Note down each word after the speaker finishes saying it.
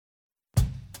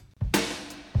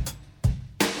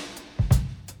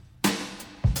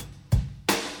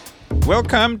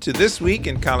Welcome to This Week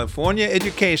in California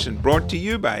Education, brought to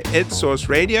you by EdSource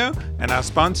Radio and our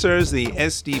sponsors, the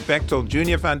S.D. Bechtel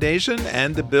Jr. Foundation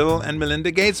and the Bill and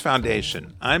Melinda Gates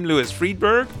Foundation. I'm Louis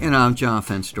Friedberg. And I'm John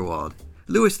Fensterwald.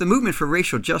 Louis, the movement for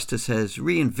racial justice has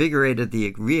reinvigorated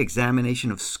the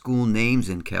re-examination of school names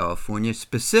in California,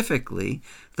 specifically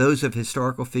those of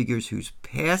historical figures whose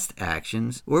past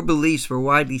actions or beliefs were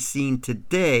widely seen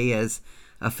today as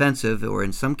offensive or,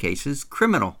 in some cases,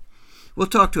 criminal. We'll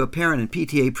talk to a parent and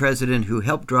PTA president who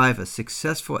helped drive a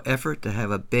successful effort to have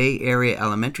a Bay Area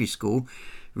elementary school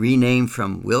renamed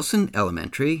from Wilson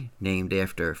Elementary, named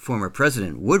after former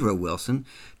President Woodrow Wilson,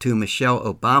 to Michelle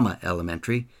Obama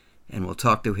Elementary. And we'll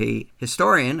talk to a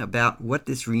historian about what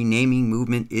this renaming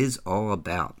movement is all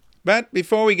about. But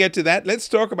before we get to that, let's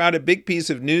talk about a big piece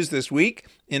of news this week.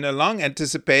 In a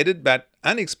long-anticipated but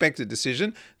unexpected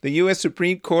decision, the U.S.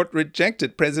 Supreme Court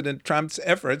rejected President Trump's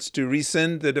efforts to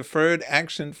rescind the Deferred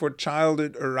Action for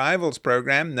Childhood Arrivals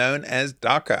program known as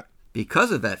DACA.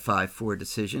 Because of that 5-4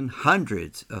 decision,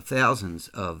 hundreds of thousands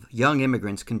of young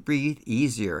immigrants can breathe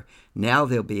easier. Now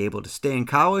they'll be able to stay in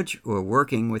college or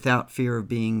working without fear of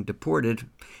being deported.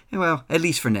 Well, at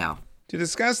least for now. To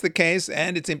discuss the case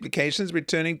and its implications,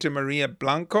 returning to Maria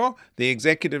Blanco, the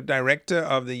executive director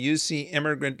of the UC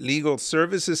Immigrant Legal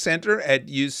Services Center at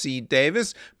UC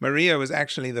Davis. Maria was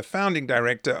actually the founding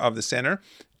director of the center,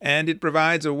 and it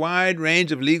provides a wide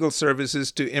range of legal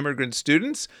services to immigrant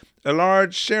students, a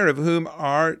large share of whom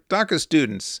are DACA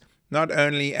students, not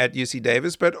only at UC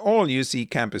Davis, but all UC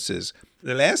campuses.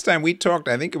 The last time we talked,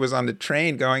 I think it was on the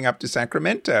train going up to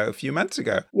Sacramento a few months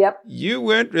ago. Yep. You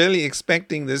weren't really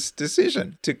expecting this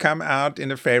decision to come out in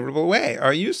a favorable way.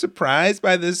 Are you surprised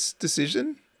by this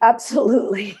decision?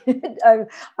 Absolutely.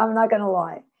 I'm not going to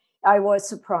lie. I was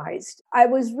surprised. I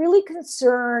was really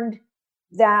concerned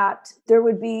that there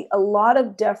would be a lot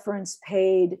of deference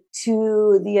paid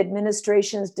to the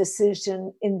administration's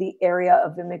decision in the area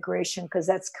of immigration, because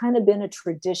that's kind of been a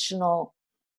traditional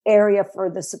area for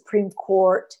the Supreme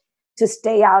Court to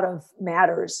stay out of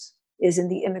matters, is in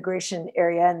the immigration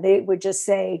area. And they would just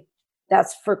say,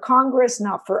 that's for Congress,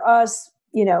 not for us,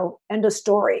 end of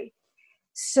story.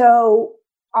 So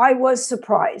I was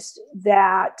surprised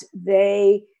that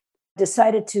they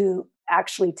decided to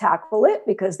actually tackle it,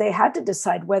 because they had to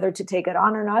decide whether to take it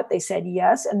on or not. They said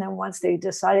yes. And then once they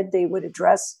decided they would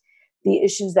address the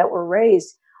issues that were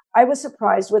raised, I was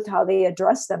surprised with how they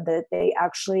addressed them, that they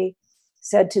actually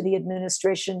said to the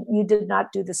administration, you did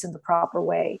not do this in the proper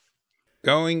way.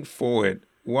 Going forward,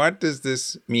 what does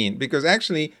this mean? Because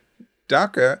actually,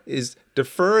 DACA is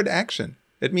deferred action.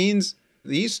 It means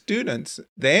these students,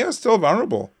 they are still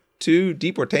vulnerable to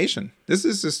deportation. This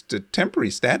is just a temporary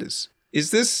status.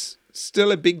 Is this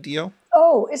still a big deal?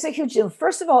 Oh, it's a huge deal.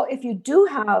 First of all, if you do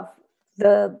have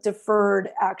the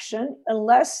deferred action,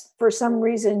 unless for some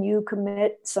reason you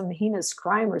commit some heinous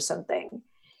crime or something,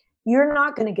 you're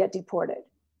not going to get deported.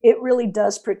 It really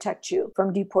does protect you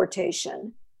from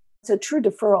deportation. It's a true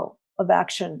deferral of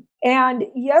action. And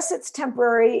yes, it's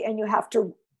temporary and you have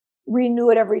to renew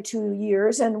it every 2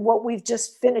 years. And what we've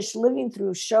just finished living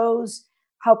through shows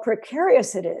how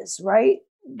precarious it is, right?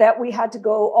 That we had to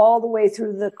go all the way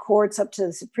through the courts up to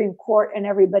the Supreme Court and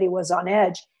everybody was on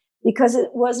edge because it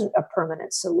wasn't a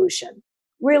permanent solution.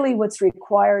 Really, what's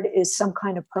required is some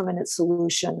kind of permanent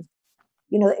solution.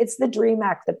 It's the DREAM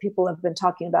Act that people have been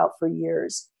talking about for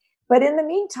years. But in the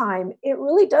meantime, it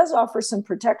really does offer some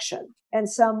protection and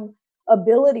some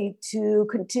ability to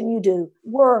continue to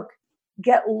work,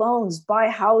 get loans, buy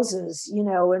houses,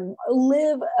 and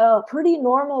live a pretty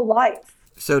normal life.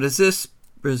 So does this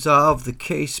resolve the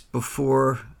case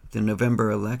before the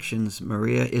November elections,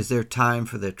 Maria? Is there time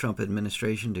for the Trump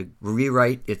administration to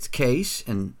rewrite its case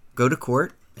and go to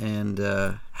court and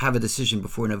have a decision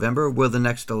before November? Will the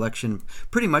next election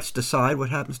pretty much decide what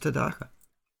happens to DACA?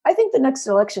 I think the next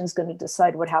election is going to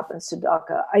decide what happens to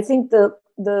DACA. I think the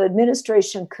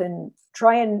administration can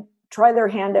try their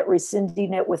hand at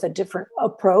rescinding it with a different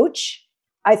approach.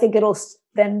 I think it'll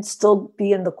then still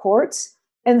be in the courts.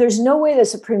 And there's no way the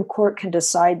Supreme Court can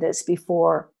decide this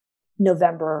before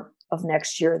November of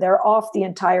next year. They're off the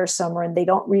entire summer and they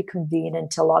don't reconvene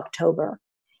until October.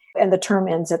 And the term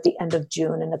ends at the end of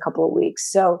June in a couple of weeks.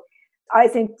 So I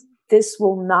think this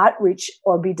will not reach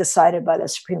or be decided by the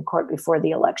Supreme Court before the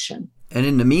election. And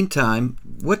in the meantime,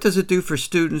 what does it do for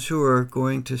students who are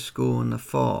going to school in the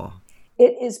fall?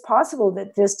 It is possible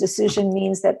that this decision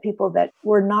means that people that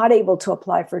were not able to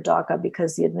apply for DACA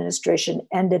because the administration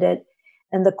ended it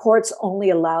and the courts only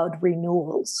allowed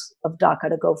renewals of DACA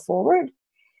to go forward,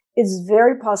 it's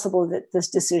very possible that this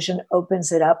decision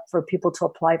opens it up for people to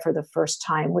apply for the first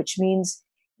time, which means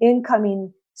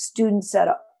incoming students at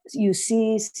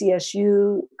UC,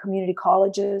 CSU, community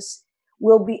colleges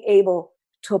will be able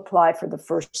to apply for the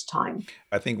first time.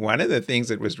 I think one of the things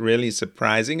that was really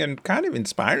surprising and kind of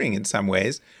inspiring in some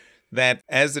ways, that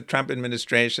as the Trump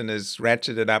administration has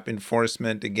ratcheted up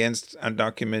enforcement against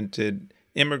undocumented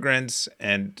immigrants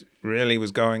and really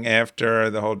was going after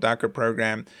the whole DACA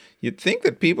program, you'd think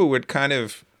that people would kind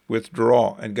of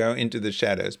withdraw and go into the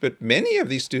shadows. But many of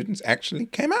these students actually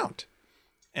came out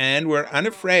and were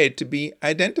unafraid to be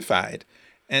identified.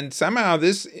 And somehow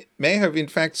this may have, in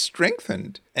fact,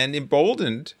 strengthened and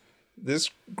emboldened this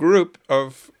group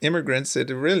of immigrants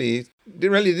that really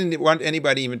didn't want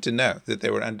anybody even to know that they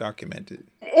were undocumented.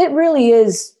 It really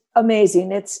is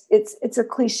amazing. It's a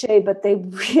cliche, but they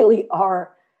really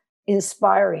are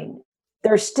inspiring.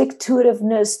 Their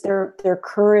stick-to-itiveness, their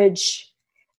courage,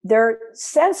 their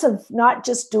sense of not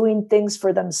just doing things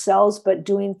for themselves, but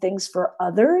doing things for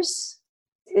others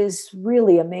is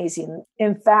really amazing.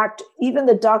 In fact, even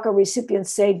the DACA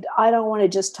recipients say, I don't want to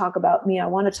just talk about me. I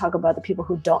want to talk about the people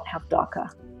who don't have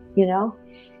DACA. You know,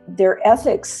 their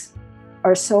ethics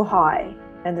are so high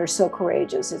and they're so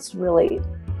courageous. It's really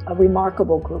a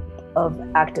remarkable group of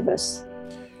activists.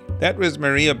 That was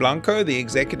Maria Blanco, the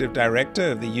executive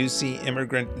director of the UC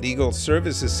Immigrant Legal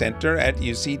Services Center at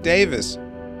UC Davis.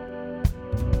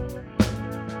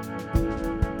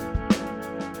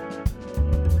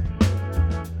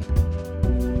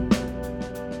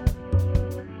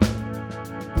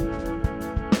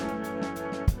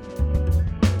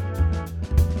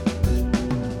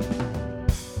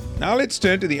 Now let's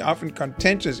turn to the often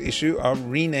contentious issue of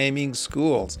renaming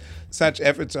schools. Such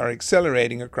efforts are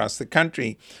accelerating across the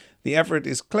country. The effort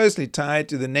is closely tied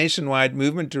to the nationwide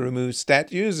movement to remove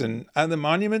statues and other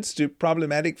monuments to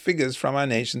problematic figures from our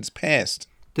nation's past.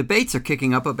 Debates are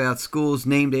kicking up about schools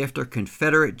named after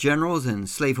Confederate generals and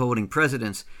slaveholding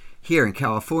presidents. Here in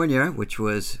California, which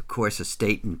was, of course, a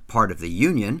state and part of the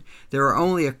Union, there are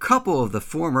only a couple of the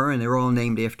former, and they're all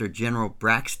named after General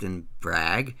Braxton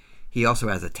Bragg. He also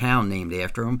has a town named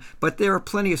after him, but there are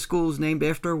plenty of schools named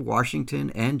after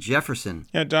Washington and Jefferson.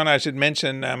 Yeah, Don, I should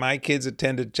mention my kids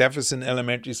attended Jefferson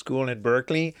Elementary School in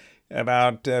Berkeley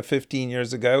about 15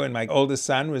 years ago, and my oldest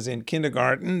son was in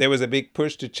kindergarten. There was a big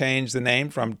push to change the name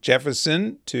from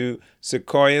Jefferson to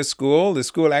Sequoia School. The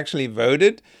school actually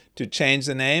voted to change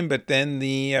the name, but then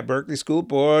the Berkeley School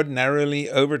Board narrowly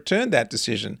overturned that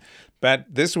decision. But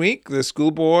this week, the school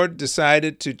board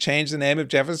decided to change the name of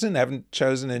Jefferson, haven't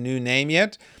chosen a new name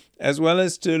yet, as well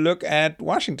as to look at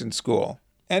Washington School.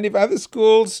 And if other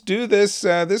schools do this,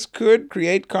 this could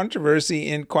create controversy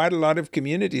in quite a lot of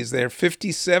communities. There are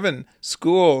 57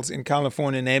 schools in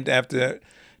California named after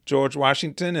George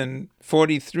Washington and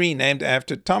 43 named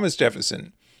after Thomas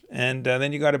Jefferson. And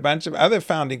then you got a bunch of other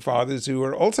founding fathers who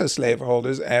were also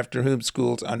slaveholders after whom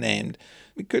schools are named.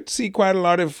 We could see quite a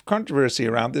lot of controversy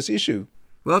around this issue.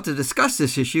 Well, to discuss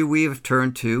this issue, we have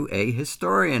turned to a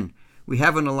historian. We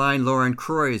have on the line Lauren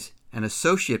Croys, an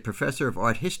associate professor of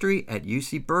art history at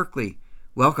UC Berkeley.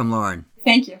 Welcome, Lauren.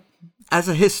 Thank you. As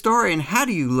a historian, how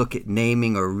do you look at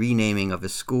naming or renaming of a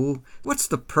school? What's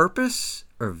the purpose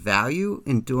or value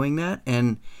in doing that?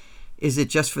 And is it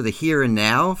just for the here and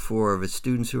now for the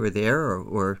students who are there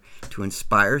or to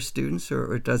inspire students,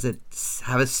 or does it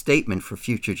have a statement for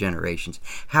future generations?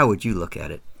 How would you look at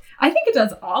it? I think it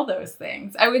does all those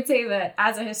things. I would say that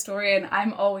as a historian,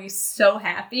 I'm always so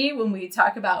happy when we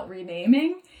talk about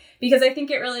renaming, because I think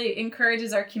it really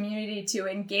encourages our community to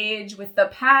engage with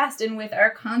the past and with our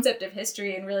concept of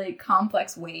history in really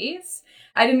complex ways.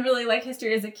 I didn't really like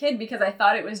history as a kid because I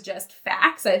thought it was just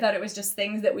facts. I thought it was just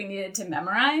things that we needed to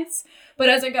memorize. But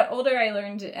as I got older, I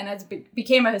learned, and as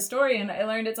became a historian, I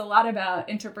learned it's a lot about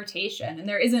interpretation. And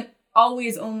there isn't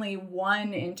always only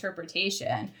one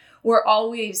interpretation. We're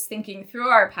always thinking through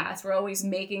our past. We're always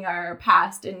making our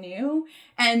past anew.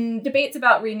 And debates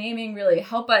about renaming really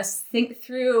help us think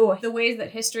through the ways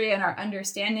that history and our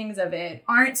understandings of it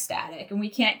aren't static, and we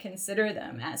can't consider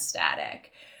them as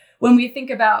static. When we think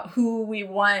about who we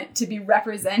want to be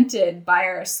represented by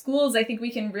our schools, I think we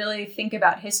can really think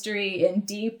about history in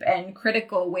deep and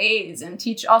critical ways and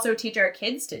teach our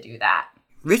kids to do that.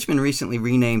 Richmond recently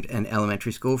renamed an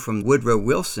elementary school from Woodrow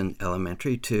Wilson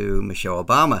Elementary to Michelle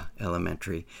Obama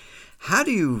Elementary. How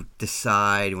do you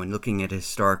decide when looking at a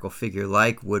historical figure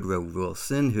like Woodrow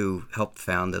Wilson, who helped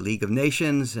found the League of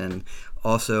Nations and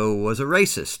also was a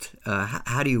racist?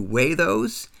 How do you weigh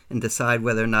those and decide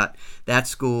whether or not that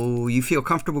school, you feel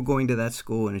comfortable going to that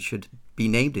school and it should be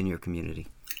named in your community?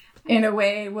 In a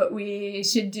way, what we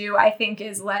should do, I think,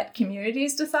 is let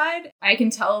communities decide. I can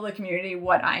tell the community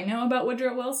what I know about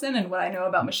Woodrow Wilson and what I know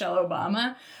about Michelle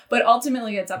Obama, but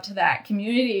ultimately it's up to that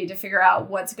community to figure out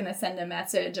what's going to send a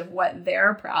message of what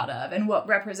they're proud of and what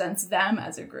represents them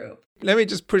as a group. Let me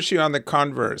just push you on the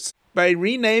converse. By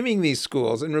renaming these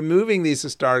schools and removing these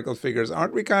historical figures,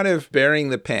 aren't we kind of burying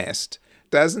the past?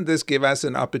 Doesn't this give us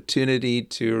an opportunity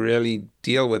to really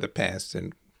deal with the past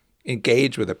and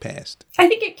engage with the past? I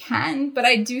think it can, but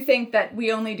I do think that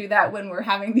we only do that when we're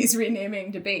having these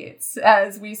renaming debates.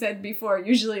 As we said before,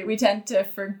 usually we tend to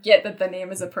forget that the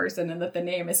name is a person and that the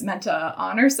name is meant to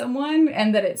honor someone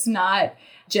and that it's not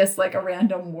just like a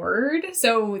random word.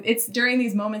 So it's during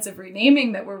these moments of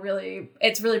renaming that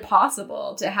it's really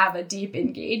possible to have a deep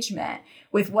engagement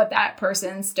with what that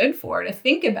person stood for, to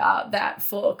think about that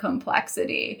full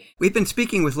complexity. We've been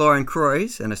speaking with Lauren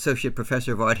Croys, an associate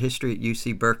professor of art history at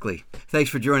UC Berkeley. Thanks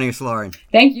for joining us, Lauren.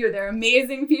 Thank you. They're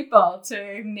amazing people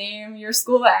to name your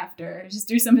school after. Just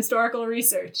do some historical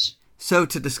research. So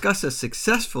to discuss a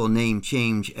successful name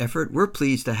change effort, we're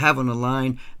pleased to have on the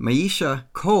line Maisha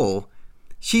Cole.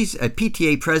 She's a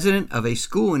PTA president of a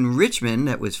school in Richmond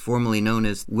that was formerly known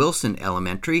as Wilson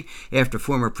Elementary after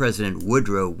former President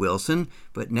Woodrow Wilson,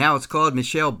 but now it's called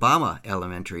Michelle Obama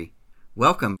Elementary.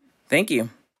 Welcome. Thank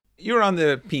you. You're on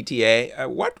the PTA.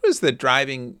 What was the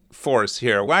driving force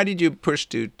here? Why did you push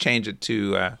to change it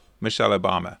to Michelle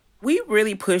Obama? We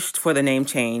really pushed for the name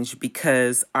change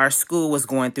because our school was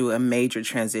going through a major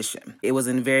transition. It was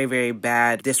in very, very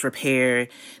bad disrepair,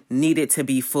 needed to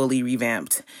be fully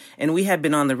revamped. And we had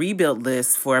been on the rebuild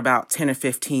list for about 10 or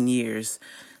 15 years.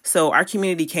 So our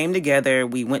community came together,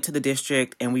 we went to the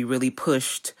district, and we really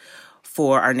pushed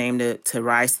for our name to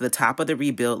rise to the top of the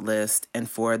rebuild list and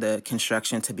for the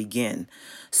construction to begin.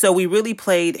 So we really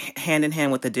played hand in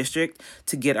hand with the district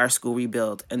to get our school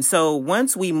rebuilt. And so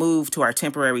once we moved to our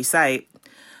temporary site,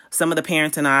 some of the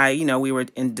parents and I, we were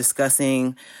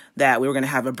discussing that we were going to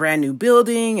have a brand new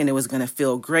building and it was going to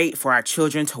feel great for our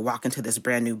children to walk into this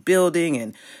brand new building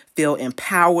and feel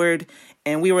empowered.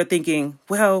 And we were thinking,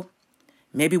 well,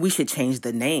 maybe we should change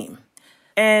the name.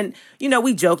 And,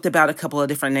 we joked about a couple of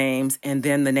different names, and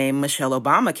then the name Michelle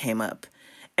Obama came up.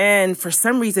 And for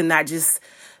some reason, that just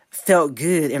felt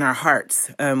good in our hearts.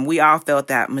 We all felt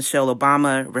that Michelle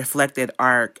Obama reflected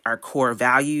our core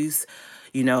values,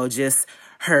 just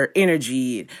her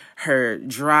energy, her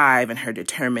drive, and her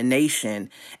determination.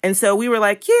 And so we were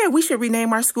like, yeah, we should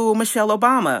rename our school Michelle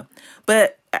Obama.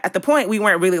 But at the point, we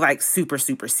weren't really super,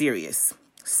 super serious.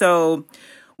 So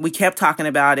we kept talking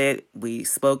about it. We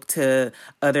spoke to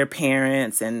other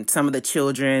parents and some of the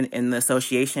children in the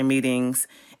association meetings.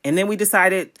 And then we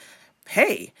decided,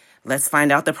 hey, let's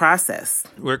find out the process.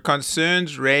 Were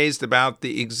concerns raised about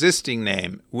the existing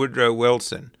name, Woodrow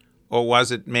Wilson? Or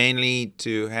was it mainly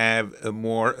to have a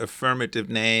more affirmative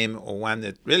name or one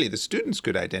that really the students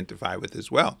could identify with as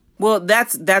well? Well,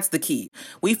 that's the key.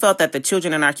 We felt that the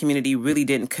children in our community really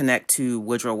didn't connect to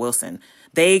Woodrow Wilson.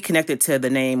 They connected to the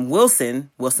name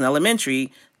Wilson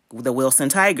Elementary, the Wilson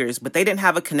Tigers, but they didn't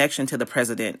have a connection to the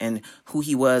president and who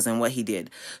he was and what he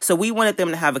did. So we wanted them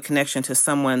to have a connection to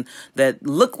someone that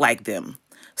looked like them,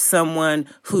 someone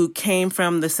who came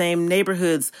from the same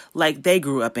neighborhoods like they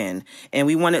grew up in. And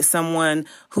we wanted someone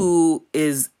who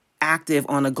is active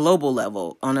on a global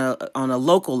level, on a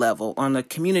local level, on a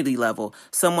community level,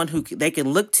 someone who they can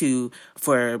look to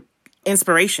for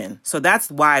inspiration. So that's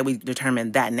why we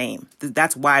determined that name.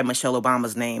 That's why Michelle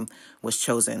Obama's name was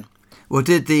chosen. Well,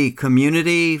 did the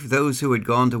community, those who had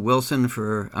gone to Wilson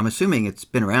for, I'm assuming it's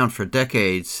been around for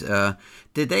decades,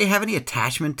 did they have any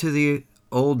attachment to the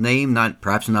old name,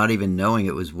 perhaps not even knowing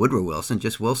it was Woodrow Wilson,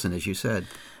 just Wilson, as you said?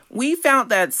 We found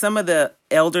that some of the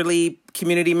elderly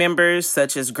community members,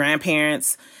 such as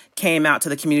grandparents, came out to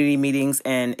the community meetings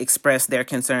and expressed their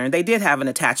concern. They did have an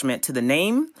attachment to the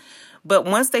name, but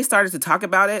once they started to talk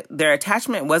about it, their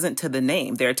attachment wasn't to the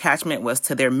name. Their attachment was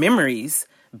to their memories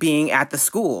being at the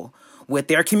school with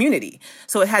their community.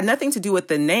 So it had nothing to do with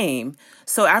the name.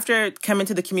 So after coming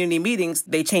to the community meetings,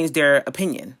 they changed their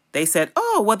opinion. They said,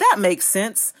 oh, well, that makes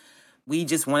sense. We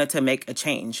just wanted to make a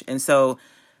change. And so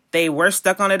they were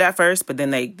stuck on it at first, but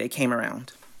then they came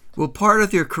around. Will part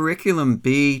of your curriculum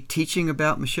be teaching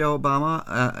about Michelle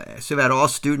Obama so that all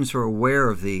students are aware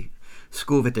of the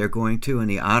school that they're going to and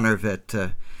the honor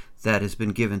that that has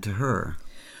been given to her?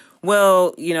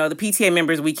 Well, the PTA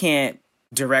members, we can't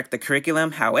direct the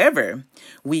curriculum. However,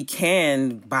 we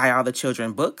can buy all the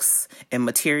children books and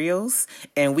materials,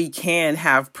 and we can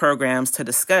have programs to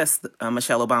discuss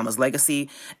Michelle Obama's legacy,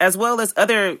 as well as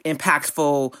other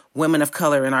impactful women of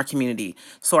color in our community.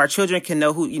 So our children can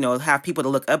know have people to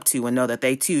look up to and know that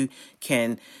they too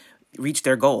can reach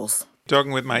their goals.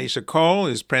 Talking with Maisha Cole,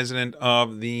 who's president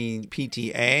of the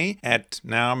PTA at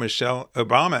now Michelle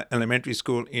Obama Elementary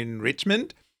School in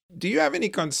Richmond. Do you have any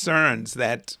concerns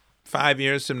that 5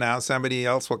 years from now, somebody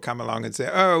else will come along and say,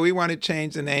 oh, we want to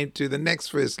change the name to the next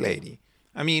First Lady?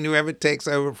 I mean, whoever takes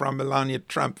over from Melania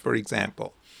Trump, for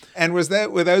example. And were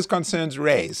those concerns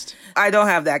raised? I don't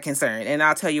have that concern, and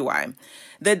I'll tell you why.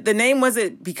 The name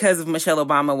wasn't because Michelle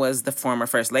Obama was the former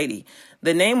First Lady.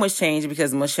 The name was changed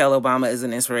because Michelle Obama is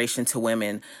an inspiration to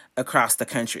women across the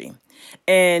country.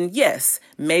 And yes,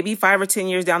 maybe 5 or 10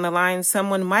 years down the line,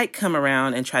 someone might come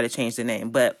around and try to change the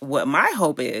name. But what my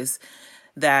hope is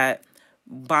that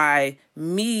by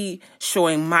me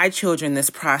showing my children this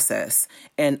process,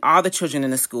 and all the children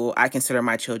in the school I consider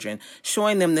my children,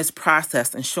 showing them this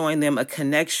process and showing them a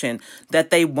connection, that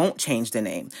they won't change the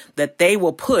name, that they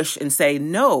will push and say,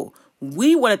 no,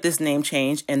 we wanted this name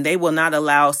change, and they will not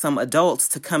allow some adults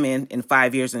to come in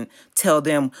 5 years and tell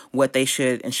them what they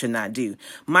should and should not do.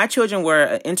 My children were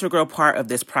an integral part of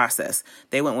this process.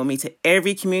 They went with me to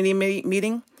every community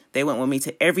meeting. They went with me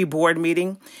to every board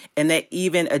meeting, and they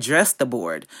even addressed the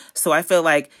board. So I feel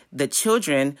like the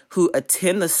children who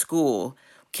attend the school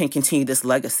can continue this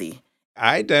legacy.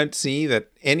 I don't see that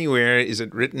anywhere is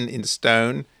it written in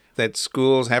stone that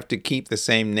schools have to keep the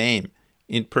same name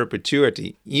in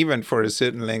perpetuity, even for a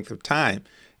certain length of time.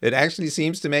 It actually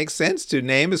seems to make sense to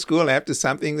name a school after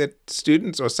something that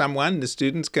students or someone the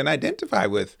students can identify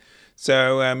with.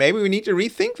 So maybe we need to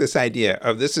rethink this idea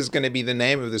of this is going to be the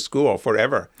name of the school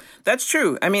forever. That's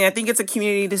true. I mean, I think it's a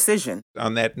community decision.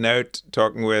 On that note,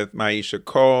 talking with Maisha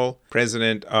Cole,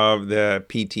 president of the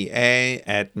PTA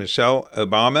at Michelle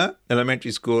Obama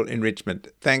Elementary School in Richmond.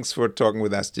 Thanks for talking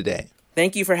with us today.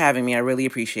 Thank you for having me. I really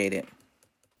appreciate it.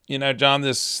 You know, John,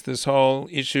 this whole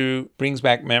issue brings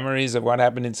back memories of what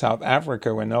happened in South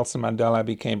Africa when Nelson Mandela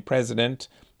became president.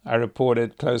 I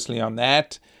reported closely on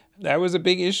that. That was a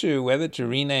big issue, whether to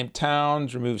rename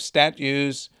towns, remove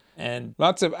statues, and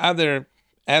lots of other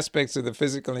aspects of the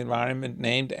physical environment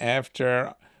named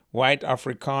after white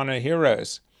Afrikaner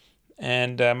heroes.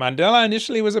 And Mandela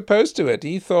initially was opposed to it.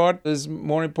 He thought there's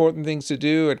more important things to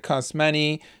do. It costs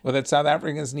money, or that South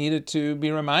Africans needed to be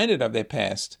reminded of their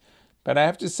past. But I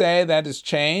have to say that has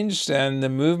changed, and the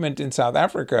movement in South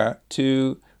Africa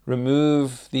to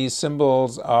remove these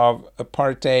symbols of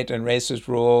apartheid and racist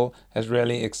rule has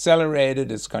really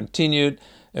accelerated. It's continued.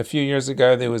 A few years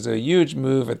ago, there was a huge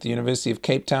move at the University of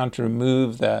Cape Town to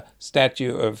remove the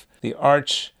statue of the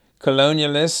arch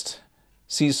colonialist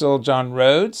Cecil John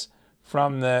Rhodes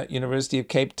from the University of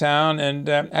Cape Town. And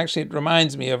actually, it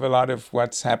reminds me of a lot of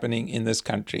what's happening in this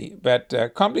country. But a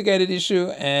complicated issue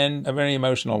and a very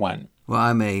emotional one. Well,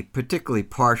 I'm particularly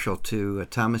partial to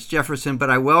Thomas Jefferson, but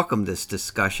I welcome this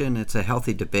discussion. It's a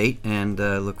healthy debate, and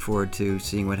look forward to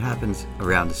seeing what happens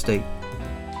around the state.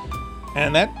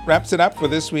 And that wraps it up for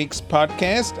this week's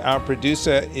podcast. Our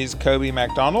producer is Kobe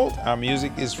MacDonald. Our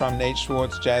music is from Nate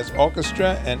Schwartz Jazz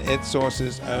Orchestra and Ed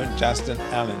Source's own Justin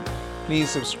Allen. Please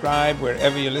subscribe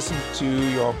wherever you listen to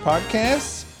your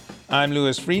podcasts. I'm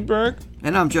Louis Friedberg.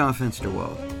 And I'm John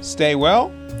Finsterwald. Stay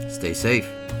well. Stay safe.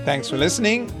 Thanks for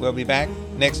listening. We'll be back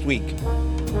next week.